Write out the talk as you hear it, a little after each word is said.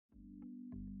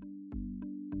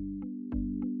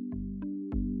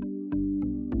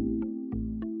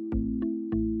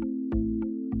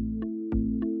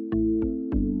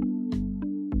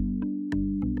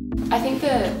I think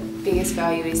the biggest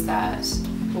value is that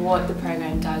what the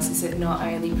program does is it not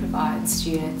only provides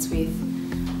students with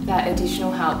that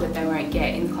additional help that they won't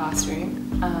get in the classroom,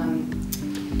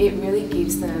 it really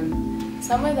gives them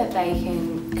somewhere that they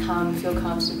can come, feel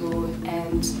comfortable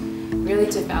and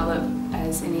really develop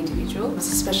as an individual,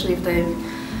 especially if they've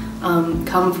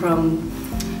come from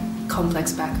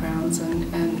complex backgrounds and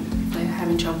they're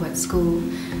having trouble at school,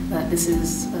 that this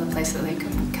is a place that they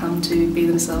can come to be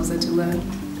themselves and to learn.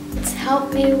 It's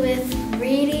helped me with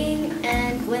reading,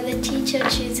 and when the teacher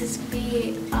chooses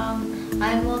me,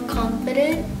 I'm more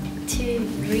confident to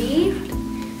read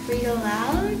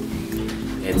aloud.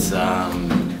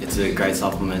 It's a great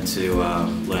supplement to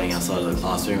learning outside of the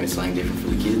classroom. It's something different for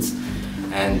the kids,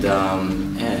 and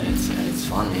yeah, it's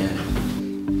fun. Yeah.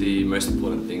 The most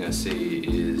important thing I see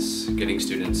is getting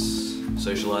students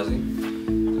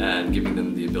socialising and giving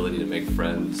them the ability to make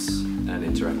friends and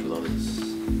interact with others.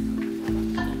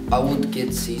 I would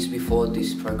get C's before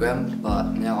this program,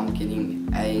 but now I'm getting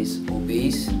A's or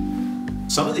B's.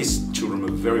 Some of these children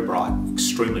were very bright,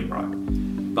 extremely bright,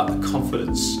 but the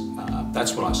confidence,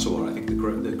 that's what I saw. I think the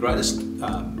greatest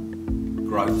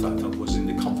growth I felt was in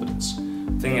the confidence.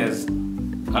 The thing is, I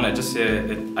don't know,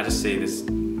 I just see this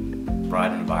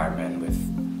bright environment with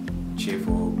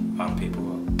cheerful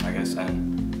people, I guess,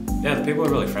 and yeah, the people are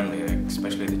really friendly,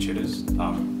 especially the tutors,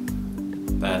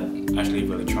 that actually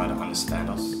really try to understand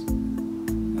us,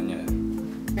 and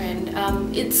yeah.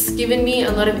 And it's given me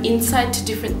a lot of insight to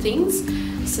different things,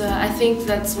 so I think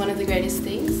that's one of the greatest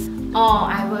things.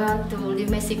 I want to leave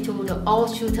a message to the all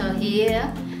tutors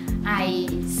here. I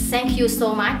thank you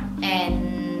so much,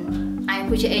 and I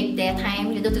appreciate their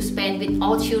time to spend with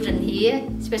all children here,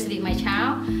 especially my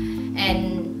child.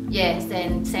 And yes,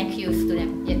 and thank you to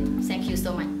them. Yeah, thank you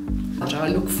so much. I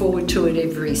look forward to it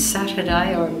every Saturday.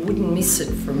 I wouldn't miss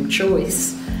it from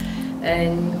choice,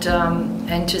 and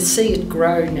to see it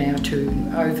grow now to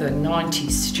over 90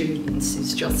 students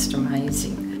is just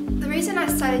amazing. The reason I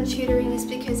started tutoring is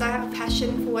because I have a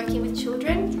passion for working with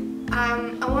children.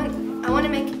 I want to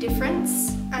make a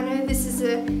difference. I know this is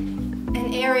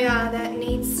an area that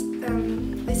needs,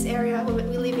 this area where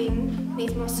we live in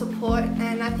needs more support,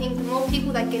 and I think the more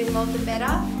people that get involved the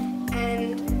better.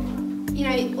 And you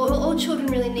know, all children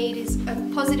really need is a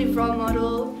positive role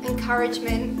model,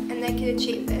 encouragement, and they can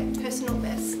achieve their personal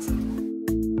best.